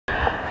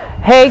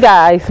Hey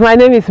guys, my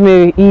name is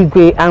Mary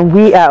Igwe and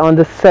we are on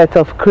the set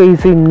of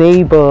Crazy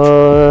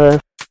Neighbors.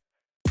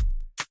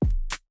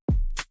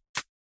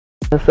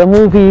 It's a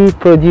movie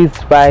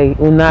produced by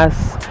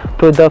Unas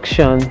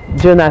Production,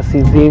 Jonas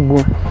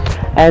Igwe,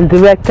 and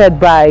directed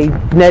by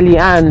Nelly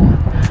Ann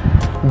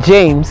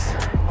James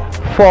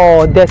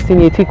for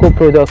DestinyEtiko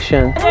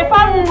Production.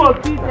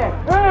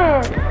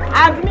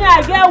 And me,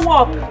 I get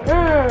work.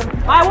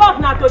 My work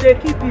now to the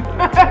keep people.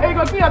 You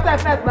go kill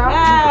yourself first now.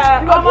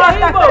 Yeah, you go kill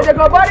yourself. They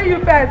go bury you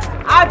first.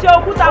 If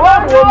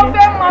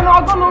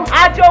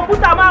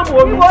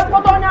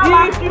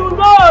you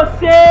know,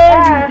 say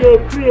you dey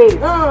pray.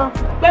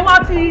 Then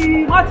what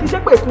is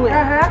shape for?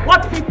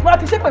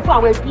 What is shape for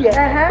our beer?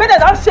 But they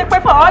don't shape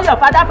for all your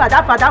father. I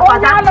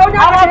want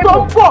to go.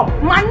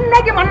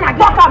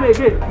 Fuck am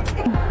again.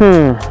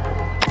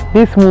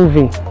 This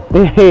movie.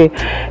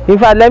 In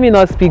fact, let me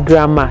not speak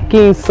grammar.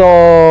 King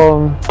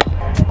so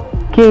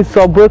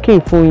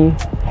broken for you.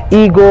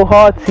 Ego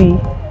hotty,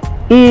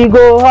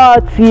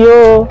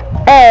 oh.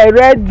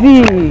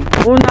 Ready.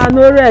 Una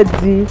no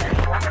ready.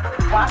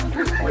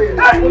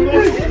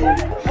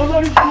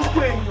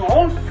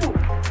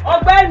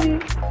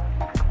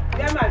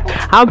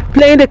 I'm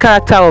playing the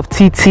character of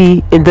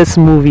Titi in this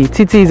movie.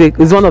 Titi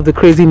is one of the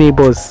crazy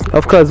neighbors.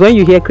 Of course, when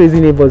you hear crazy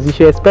neighbors, you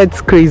should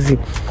expect crazy.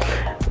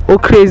 Oh,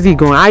 crazy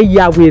gone. On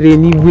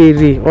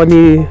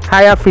a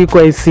higher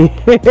frequency.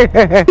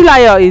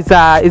 Liar is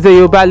a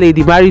Yoruba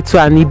lady married to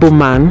an Igbo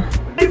man.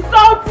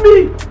 Insult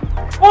me!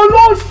 Oh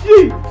no,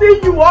 she see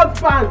you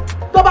husband.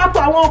 Go back to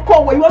our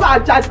call where you want to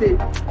adjust it.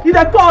 You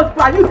the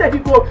husband, you said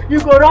you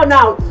go run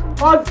out.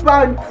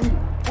 Husband,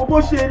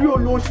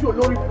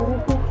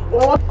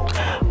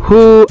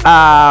 who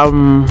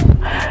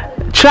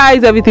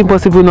tries everything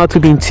possible not to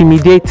be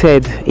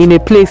intimidated in a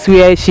place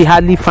where she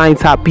hardly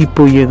finds her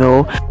people, you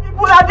know.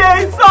 People that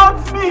they insult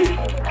me.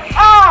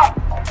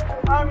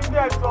 I'm in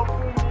there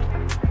suffering me.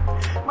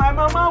 My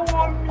mama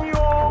want me,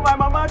 my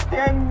mama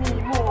tell me,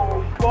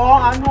 God,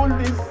 I no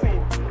listen.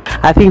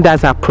 I think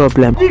that's a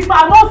problem. If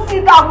I don't see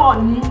that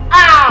money,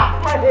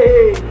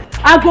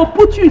 I go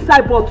put you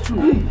inside bottle.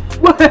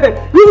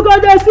 You go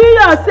to see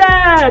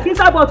yourself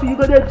inside bottle. You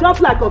go to jump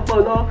like a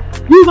polo.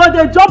 You go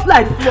to jump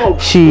like frog.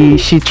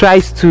 She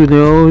tries to, you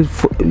know,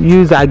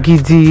 use her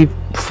giddy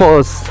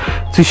force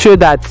to show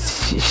that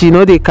she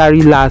know they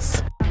carry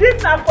last.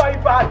 This time for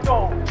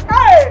Ibadan.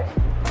 Hey,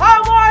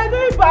 I'm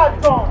already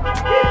Ibadan.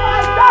 If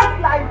I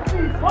dance like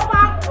this,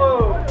 mama,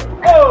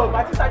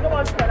 my sister, I don't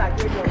want to feel like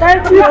this.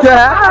 Thank you.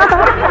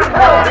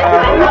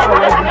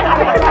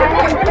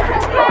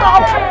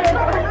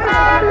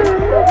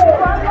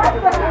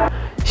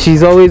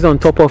 She's always on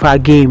top of her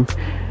game,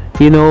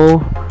 you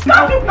know. This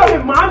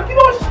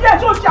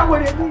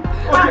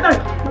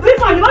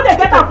one, you know they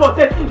get her for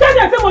sale. Then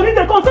they say money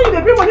they come, so you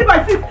they bring money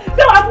by 6.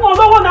 Say what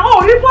one now?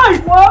 Oh,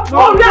 repoint.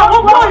 Oh, yeah,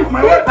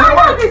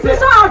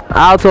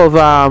 out of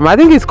I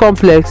think it's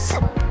complex.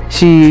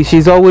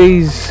 She's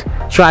always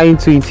trying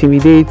to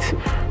intimidate,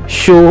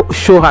 show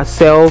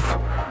herself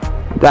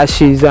that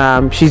she's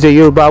a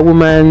Yoruba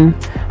woman,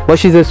 but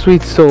she's a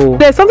sweet soul.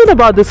 There's something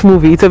about this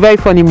movie. It's a very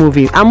funny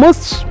movie, and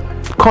most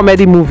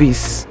comedy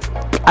movies,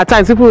 at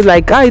times people are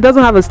like, it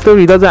doesn't have a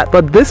story,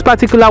 but this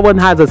particular one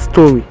has a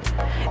story.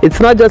 It's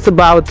not just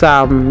about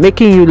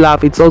making you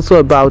laugh, it's also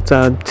about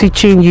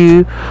teaching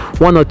you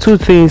one or two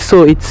things.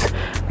 So it's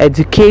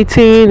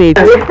educating. Hey,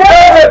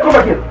 come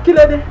back here.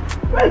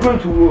 Where are you going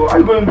to? Are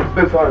you going to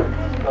Bedford?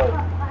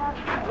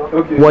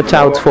 Okay. Watch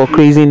out for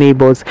Crazy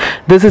Neighbors.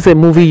 This is a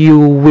movie you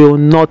will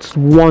not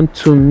want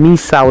to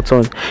miss out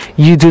on.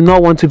 You do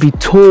not want to be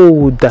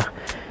told.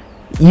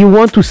 You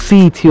want to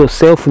see it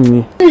yourself.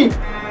 Me,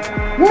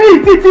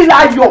 Titi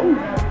Layo.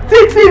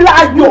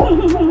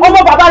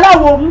 Omo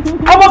babalawo,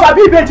 omo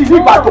babi beji ni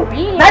Ibadan.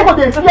 Na go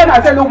dey fear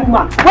na fellow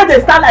woman. When they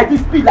start like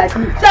this, speed like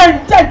me. Che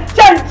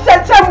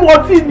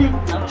moti ni.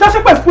 She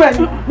pe fun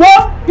eni. Wo,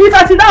 if I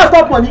sit down on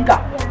top Monica,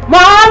 ma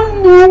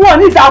nu won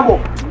ni damo.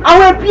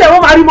 Àwọn ẹbí ẹ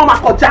wọ́n máa rí mọ́ máa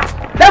kọjá.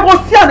 They go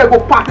see and they go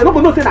pass. They no go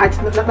know say na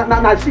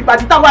she. By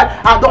the time I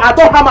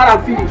don't hammer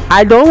and finish.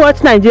 I don't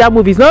watch Nigeria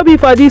movies. Not be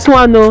for this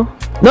one, no.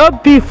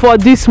 Not be for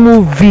this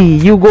movie.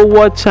 You go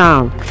watch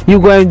them. You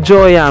go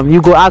enjoy them.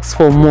 You go ask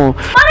for more.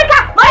 Oh,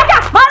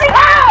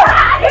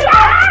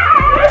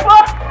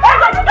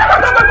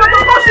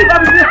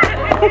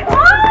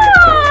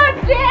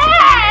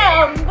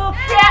 damn! The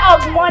fear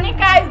of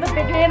Monica is the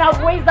beginning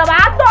of wisdom.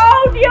 I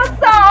told you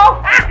so.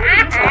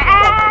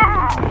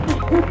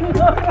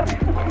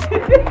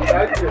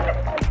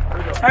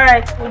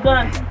 Alright, we're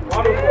done.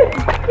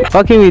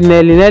 Working with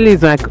Nelly. Nelly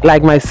is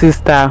like my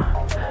sister.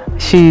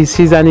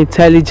 She's an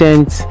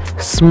intelligent,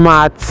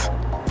 smart.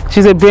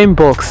 She's a brain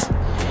box.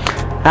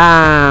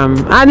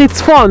 And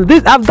it's fun.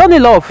 I've done a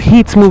lot of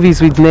hit movies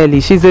with Nelly.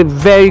 She's a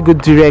very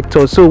good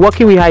director. So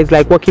working with her is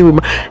like working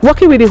with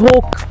the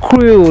whole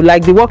crew.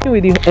 Like working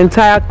with the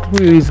entire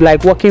crew is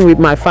like working with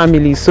my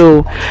family.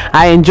 So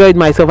I enjoyed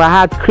myself. I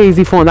had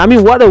crazy fun. I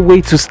mean, what a way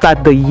to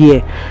start the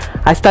year.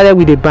 I started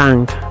with a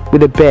bang,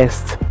 with the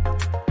best.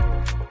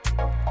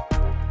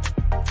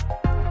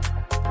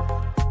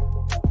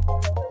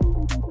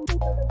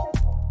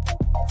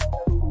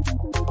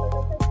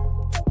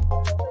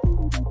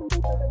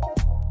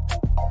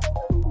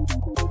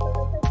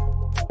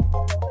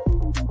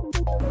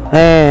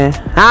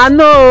 I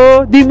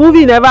know the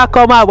movie never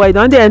come out, but e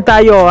don dey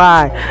enter your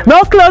eye.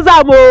 No close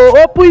am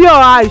o, open your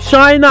eye,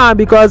 shine am,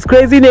 because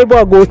crazy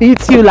neighbor go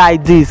hit you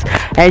like this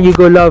and you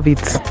go love it.